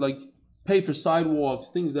pay for sidewalks,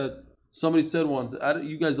 things that somebody said once.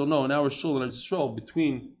 You guys don't know, in our shul and Shul,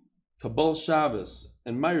 between Kabbalah Shabbos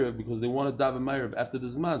and Ma'ariv, because they want to daven Ma'ariv after the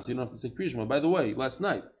Zman, so you don't have to say Kriya Shema. By the way, last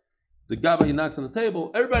night, the Gabbai, he knocks on the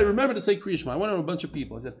table, everybody remember to say Kriya Shema. I went on a bunch of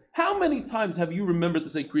people. I said, how many times have you remembered to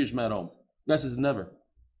say Kriya Shema at home? The guy says, never.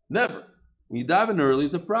 Never. When you daven early,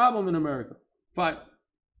 it's a problem in America. Fine.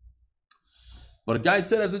 But a guy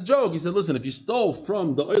said as a joke, he said, listen, if you stole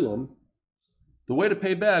from the Olam, the way to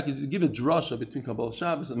pay back is to give a drasha between Kabbalah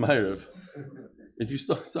Shabbos and Ma'ariv. If you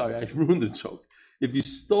stole, sorry, I ruined the joke. If you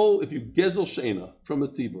gezel sheina from a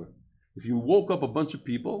tzibur, if you woke up a bunch of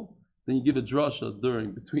people, then you give a drasha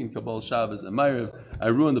between Kabbalah Shabbos and Ma'ariv. I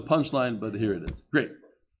ruined the punchline, but here it is. Great.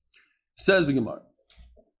 Says the Gemara.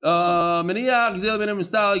 You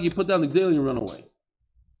put down the gzela and you run away.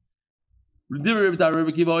 That's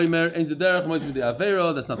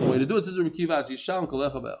not the way to do it.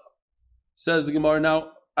 Says the Gemara.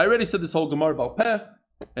 Now, I already said this whole Gemara about Peh,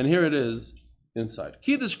 and here it is inside.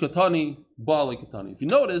 Kiddush katani, bali katani. If you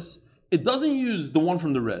notice, it doesn't use the one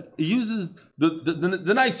from the red. It uses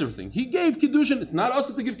the nicer thing. He gave Kiddushin. It's not us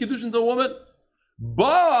to give Kiddushin to a woman.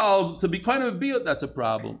 Baal, to be kind of a biot, that's a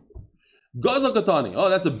problem. Gaza katani. Oh,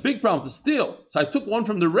 that's a big problem to steal. So I took one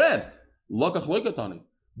from the red. Lakach loy katani.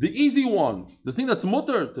 The easy one, the thing that's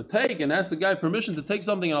mutter, to take and ask the guy permission to take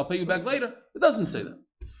something and I'll pay you back later. It doesn't say that.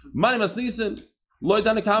 Mani masnisin, loy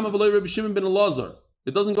Tanakama v'loy Rabbi Shimon ben Elazar.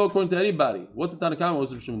 It doesn't go according to anybody. What's the Tanakama?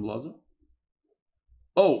 What's Rabbi Shimon ben Elazar?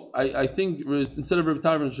 Oh, I think instead of Rabbi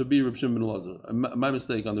Tarfon it should be Rabbi Shimon ben Elazar. My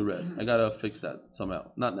mistake on the red. I gotta fix that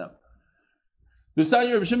somehow. Not now. The sign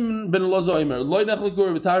Rabbi Shimon ben Elazar Omer, loy nechliku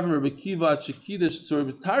Rabbi Tarfon Rabbi Kiva Shekidish. So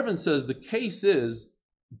Rabbi Tarfon says the case is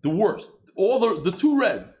the worst. All the two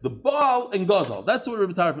reds, the Baal and Gazal. That's what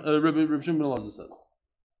Rabbi Shimon ben Elazar says.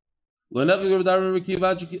 Again, it's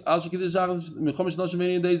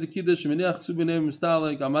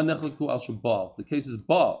the case is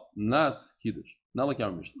Baal, not Kiddush, not like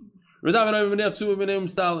our Mishnah. Again,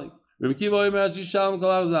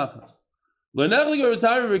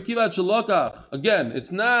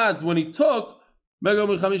 it's not when he took,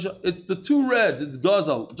 it's the two reds, it's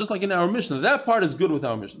Gazal, just like in our Mishnah. That part is good with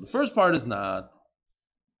our Mishnah. The first part is not.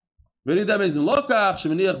 Okay, Reb Shimon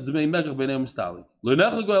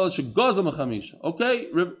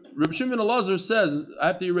Elazar says, I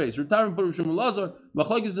have to erase. Retirement put Reb Shimon Elazar,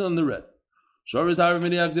 Machlokes is on the red. It's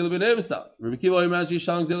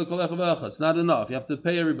not enough. You have to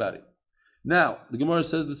pay everybody. Now, the Gemara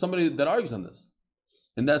says there's somebody that argues on this,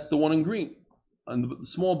 and that's the one in green. On the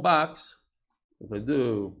small box, if I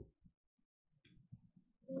do,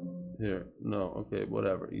 here, no, okay,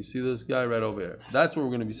 whatever. You see this guy right over here. That's what we're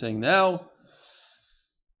going to be saying now.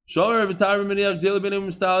 Sorry,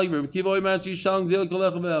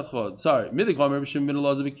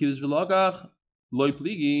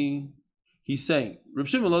 he's saying, Reb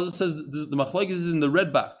Shimon Elazar says the machlokes is in the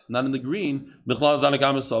red box, not in the green. So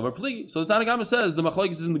the Tanakama says the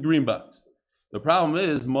machlokes is in the green box. The problem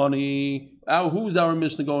is money. Who's our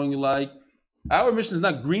Mishnah going like? Our Mishnah is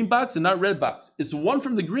not green box and not red box. It's one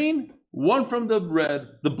from the green, one from the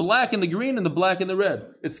red, the black and the green and the black and the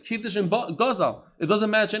red. It's Kiddush and Gazal. It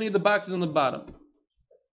doesn't match any of the boxes on the bottom.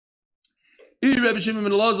 If Reb Shimon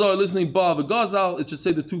and Elazar are listening Baal and Gazal, it should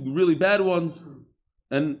say the two really bad ones.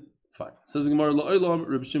 And fine. Says the Gemara, La'olam,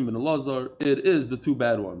 Reb Shimon and Elazar, it is the two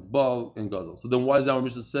bad ones, Baal and Gazal. So then why does our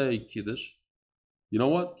Mishnah say Kiddush? You know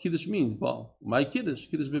what? Kiddush means Baal. My Kiddush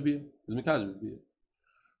Bibiyah, is Mekadosh Bibiyah.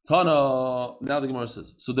 Tana, now the Gemara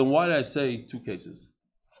says, so then why did I say two cases?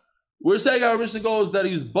 We're saying our Mishnah goes that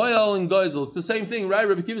he's Baal and Geisel. It's the same thing, right?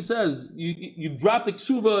 Rabbi Kiva says, you drop the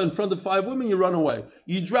ksuva in front of 5 women, you run away.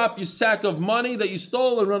 You drop your sack of money that you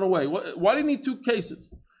stole and run away. Why do you need two cases?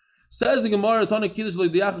 Says the Gemara, Tana Kiddush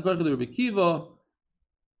Le'diach HaKoich Rabbi Kiva,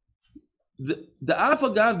 the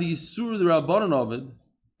Afagav, the Yisur, the Rabbanon of it,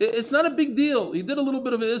 it's not a big deal. He did a little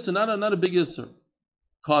bit of an Isser, not a big Isser.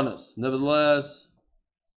 Kanas. Nevertheless,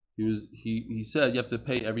 he said you have to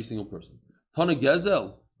pay every single person. Tana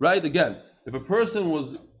Gezel, right? Again, if a person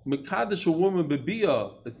was Mekadosh a woman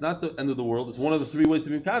Bibiyah, it's not the end of the world. It's one of the 3 ways to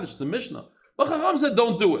be Mekadosh. It's a Mishnah. But Chacham said,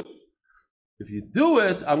 don't do it. If you do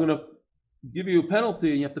it, I'm going to give you a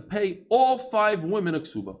penalty and you have to pay all 5 women a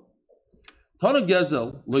ksuba. Tana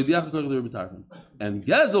Gezel, and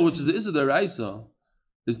Gezel, which is the Issa Deraisa,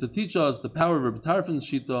 is to teach us the power of Rabbi Tarfon's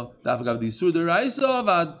Shita, Dafagav the Isur Deraisa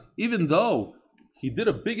Avad, even though he did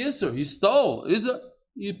a big Isser, he stole.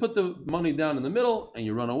 You put the money down in the middle and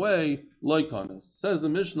you run away. Loikanis. Says the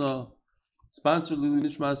Mishnah, sponsored Lili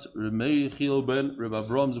Nishmas, Remei Chil ben Reb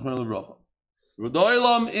Avram Zechron Levracha.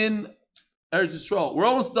 Rodoilam in Eretz Yisrael. We're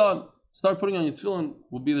almost done. Start putting on your tefillin.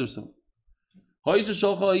 We'll be there soon. We had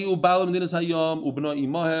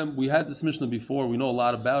this Mishnah before. We know a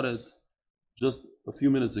lot about it. Just a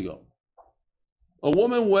few minutes ago. A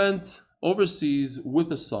woman went overseas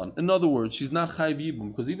with a son. In other words, she's not chayv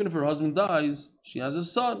yibum, because even if her husband dies, she has a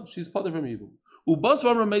son. She's pater from yibum. Ubas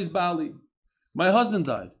v'amar meis bali. My husband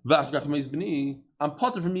died. V'achgach meis b'ni. I'm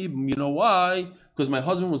pater from yibum. You know why? Because my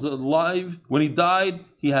husband was alive. When he died,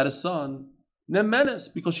 he had a son.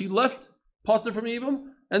 Nemenes, because she left pater from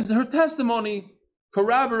yibum, and her testimony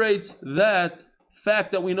corroborates that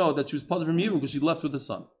fact that we know, that she was pater from yibum because she left with a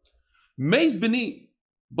son. Meis b'ni.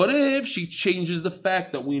 But if she changes the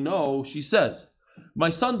facts that we know, she says, my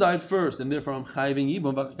son died first, and therefore I'm chayving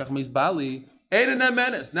yibum v'achgach meis bali.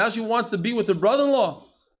 Menes. Now she wants to be with her brother-in-law.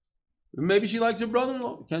 Maybe she likes her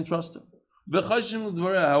brother-in-law. You can't trust her.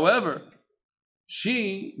 However,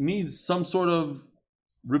 she needs some sort of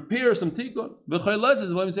repair, some tikkun.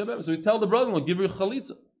 So we tell the brother-in-law, give her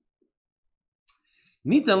chalitza.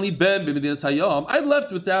 I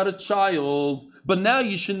left without a child. But now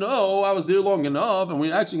you should know I was there long enough, and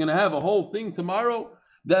we're actually going to have a whole thing tomorrow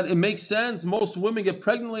that it makes sense. Most women get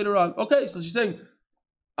pregnant later on. Okay, so she's saying,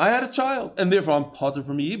 I had a child, and therefore I'm pater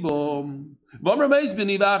from yibum. But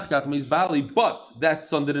that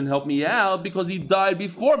son didn't help me out because he died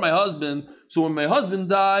before my husband. So when my husband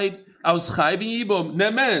died, I was chayving yibum.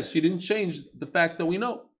 Nemenes, she didn't change the facts that we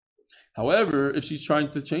know. However, if she's trying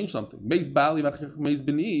to change something, my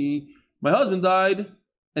husband died,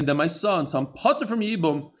 and then my son, so I'm pater from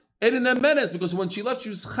yibum, because when she left, she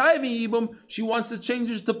was chayving yibum. She wants to change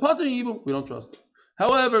it to pater yibum. We don't trust her.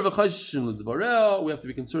 However, we have to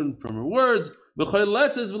be concerned from her words.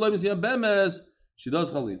 She does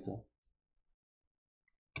chalitza.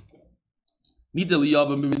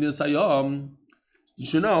 You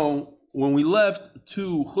should know when we left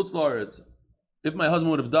to Chutz La'aretz, if my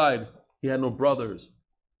husband would have died, he had no brothers.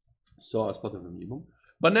 So I was part of him.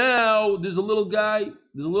 But now there's a little guy,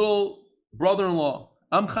 there's a little brother-in-law.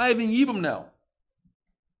 I'm chayving yibum now.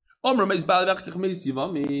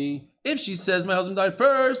 If she says my husband died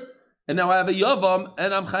first, and now I have a yavam,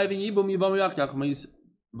 and I'm chayving yibum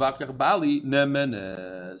bali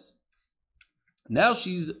nemenes. Now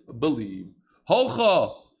she's believed.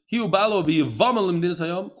 Holcha hiu balo v'yivamelim dinas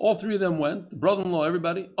hayom. All three of them went. The brother-in-law,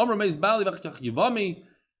 everybody. Omer meis bali v'achkach yivami.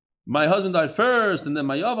 My husband died first, and then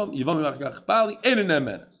my yavam yivami v'achkach bali ein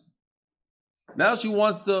nemenes. Now she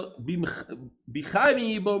wants to be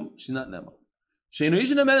chayving yibum. She's not nema. She's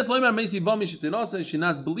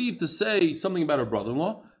not believed to say something about her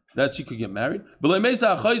brother-in-law that she could get married. Here's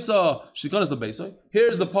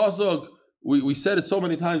the pasuk. We said it so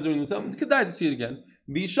many times during this. It's kedai to see it again.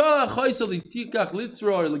 You're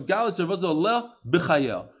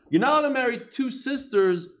not allowed to marry two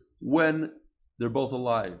sisters when they're both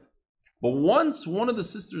alive. But once one of the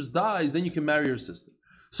sisters dies, then you can marry her sister.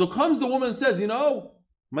 So comes the woman and says,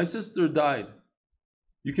 my sister died.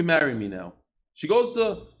 You can marry me now. She goes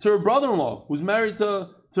to her brother-in-law, who's married to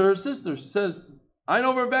her sister. She says, I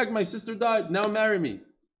know for a fact my sister died. Now marry me.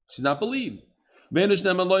 She's not believed. And a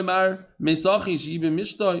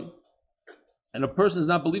person is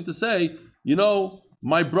not believed to say,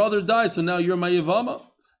 my brother died, so now you're my yavama.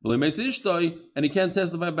 And he can't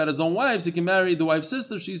testify about his own wife, so he can marry the wife's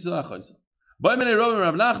sister. She's achaysa.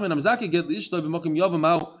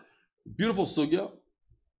 Beautiful sugya.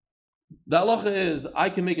 The halacha is, I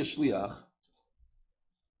can make a shliach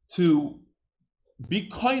to be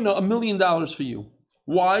kinda $1 million for you.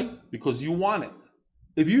 Why? Because you want it.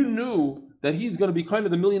 If you knew that he's going to be kinda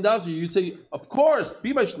the $1 million for you, you'd say, of course,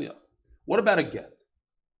 be my shliach. What about a get?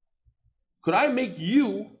 Could I make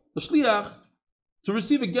you a shliach to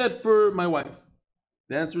receive a get for my wife?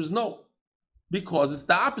 The answer is no. Because it's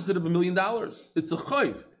the opposite of $1 million. It's a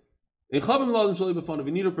chayv. You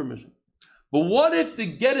need her permission. But what if the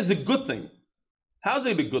get is a good thing? How's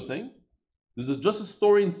it a good thing? There's just a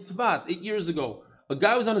story in Tzvat 8 years ago. A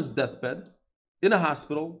guy was on his deathbed in a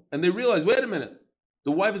hospital, and they realized, wait a minute,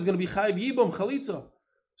 the wife is going to be chayv yibum chalitza.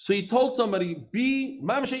 So he told somebody, be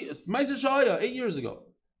my 8 years ago,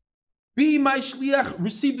 be my shliach,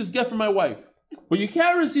 receive this get from my wife. But you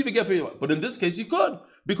can't receive a get for your wife. But in this case, you could,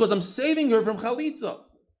 because I'm saving her from chalitza.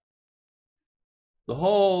 The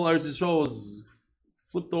whole Eretz Yisrael is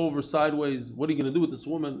flipped over sideways. What are you going to do with this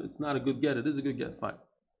woman? It's not a good get. It is a good get. Fine.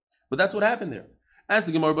 But that's what happened there. As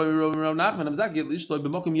the Gemara by Rav Nachman,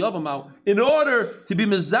 in order to be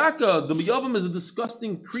mezaka, the yavam is a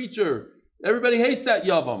disgusting creature. Everybody hates that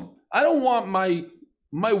yavam. I don't want my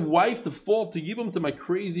wife to fall to yibam to my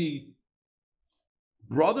crazy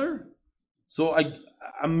brother. So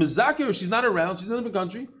I'm mezaka. She's not around. She's in a different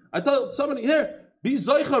country. I tell somebody here, be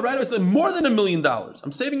zoicha, right? I said more than $1 million.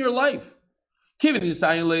 I'm saving her life. Since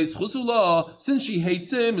she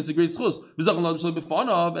hates him, it's a great schus.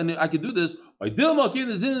 And I could do this.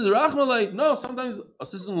 No, sometimes a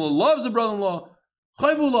sister-in-law loves a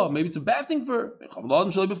brother-in-law. Maybe it's a bad thing for her.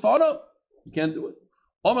 You can't do it.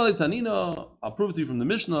 I'll prove it to you from the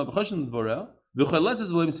Mishnah.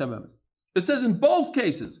 It says in both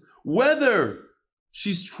cases, whether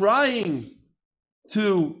she's trying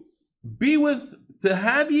to be with, to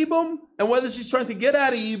have Yibum, and whether she's trying to get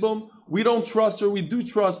out of Yibum, we don't trust her, we do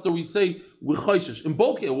trust her, we say we're chayshish. In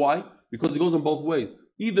both cases, why? Because it goes in both ways.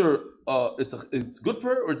 Either it's good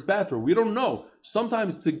for her or it's bad for her. We don't know.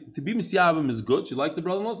 Sometimes to be Misyavim is good. She likes the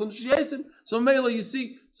brother-in-law, sometimes she hates him. So Mela, you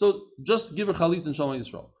see, so just give her chalitza and Shalom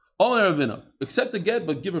Yisrael. Only Ravina. Accept the get,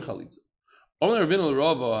 but give her chalitza. Only Ravina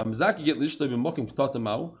Rava, Mizaki get lishtay b'mokim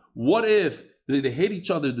k'tatamau. What if they hate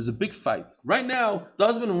each other? There's a big fight. Right now, the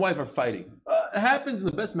husband and wife are fighting. It happens in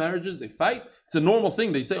the best marriages. They fight. It's a normal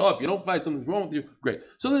thing. They say, oh, if you don't fight, something's wrong with you. Great.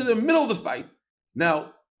 So they're in the middle of the fight. Now,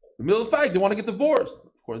 in the middle of the fight, they want to get divorced.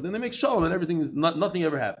 Of course, then they make shalom and everything is nothing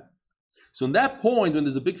ever happened. So in that point, when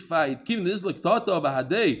there's a big fight,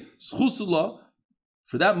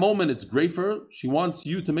 for that moment, it's great for her. She wants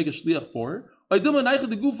you to make a shliach for her.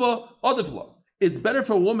 It's better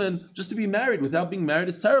for a woman just to be married. Without being married,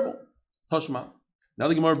 it's terrible. Tashma. Now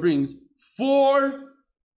the Gemara brings 4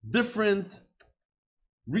 different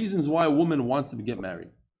reasons why a woman wants to get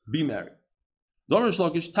married. Be married. The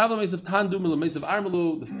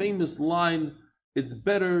famous line, it's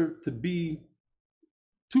better to be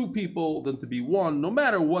 2 people than to be 1. No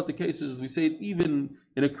matter what the case is, we say it even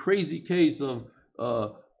in a crazy case of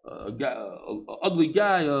ugly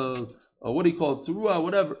guy, what do you call it, tzurua,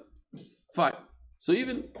 whatever. Fine. So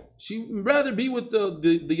even she'd rather be with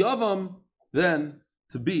the yavam than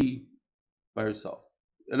to be by herself.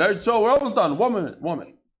 And so we're almost done. 1 minute.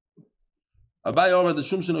 Abai over the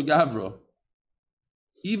Shumshin Gavra.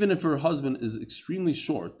 Even if her husband is extremely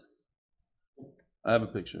short, I have a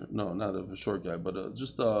picture. No, not of a short guy, but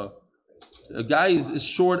just a guy is as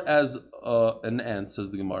short as an ant,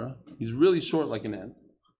 says the Gemara. He's really short like an ant.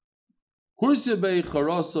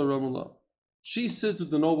 She sits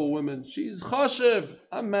with the noble women. She's chashev.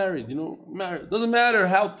 I'm married, married. Doesn't matter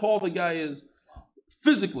how tall the guy is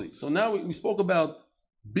physically. So now we spoke about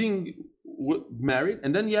being married,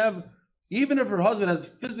 and then you have, even if her husband has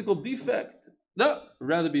physical defect, no,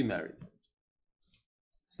 rather be married.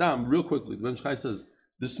 Stam, real quickly, the Ben Ish Chai says,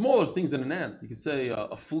 there's smaller things than an ant. You could say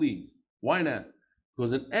a flea. Why an ant?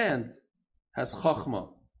 Because an ant has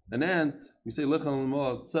chachma. An ant, we say, you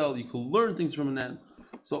can learn things from an ant.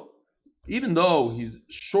 So, even though he's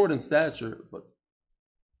short in stature, but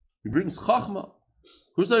he brings chachma.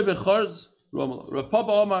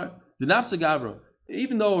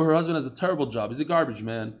 Even though her husband has a terrible job, he's a garbage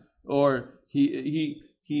man, or he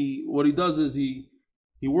what he does is he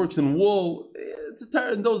works in wool.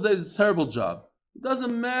 In those days, it's a terrible job. It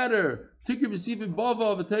doesn't matter.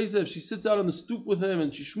 If she sits out on the stoop with him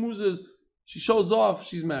and she schmoozes, she shows off,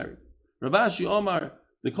 she's married. Ravashi Omar,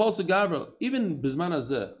 the Kol Segavra, even Bizman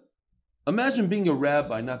Hazeh. Imagine being a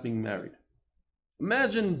rabbi not being married.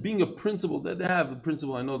 Imagine being a principal. They have a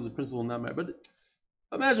principal. I know there's a principal not married, but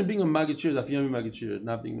imagine being a magachir, Dafyami magachir,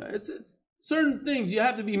 not being married. It's certain things you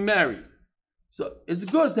have to be married. So it's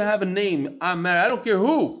good to have a name. I'm married. I don't care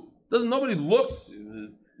who. Nobody looks.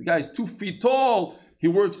 The guy's 2 feet tall. He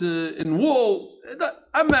works in wool.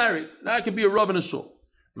 I'm married. Now I could be a rav in a shul.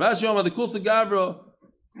 Rashi Omar, the Kol Segavra,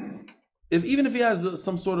 even if he has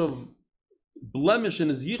some sort of blemish in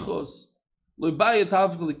his yichos,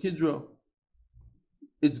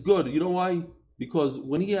 it's good. You know why? Because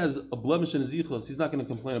when he has a blemish in his yichos, he's not going to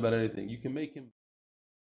complain about anything. You can make him